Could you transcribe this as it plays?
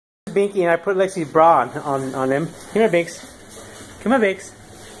Binky and I put Lexi's bra on him. Come here, Binks. Come on, Binks.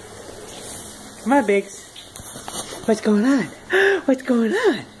 Come on, Binks. What's going on? What's going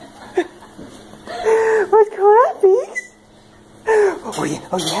on? What's going on, Binks? Oh yeah,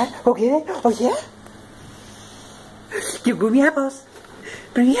 oh yeah, okay, oh yeah. Give me apples.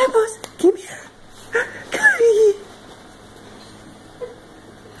 Bring me apples. Give me. Come here.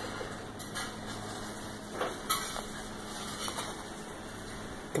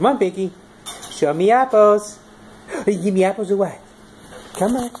 Come on, Binky. Show me apples. You give me apples or what?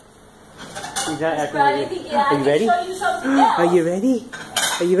 Come on. He's not acting like it. Are you ready? Are you ready?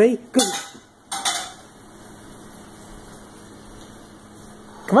 Are you ready? Go.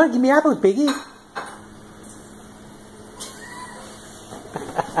 Come on, give me apples, Binky.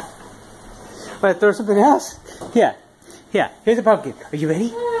 Want to throw something else? Yeah. Yeah. Here's a pumpkin. Are you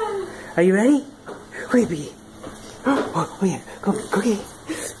ready? Are you ready? Go ahead, Binky. Oh yeah. Go get it.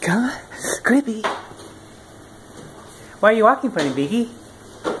 Come on. Go ahead, Binky. Why are you walking funny, Binky?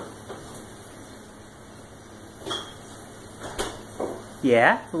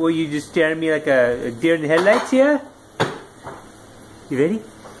 Yeah? Were you just staring at me like a deer in the headlights here? You ready?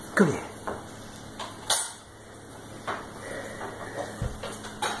 Go ahead.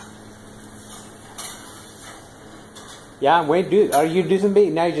 Yeah, I'm waiting to do. Are you doing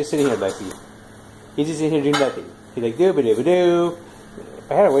something? Now you're just sitting here like you. He's just sitting here doing nothing. He's like doo ba doo ba doo.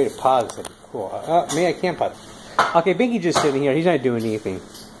 If I had a way to pause, that'd be cool. Maybe I can't pause. Okay, Binky's just sitting here. He's not doing anything.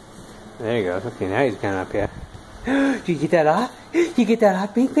 There you go. Okay, now he's kind of up here. Did you get that off? You get that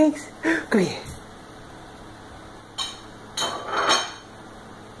off, Binks? Go ahead.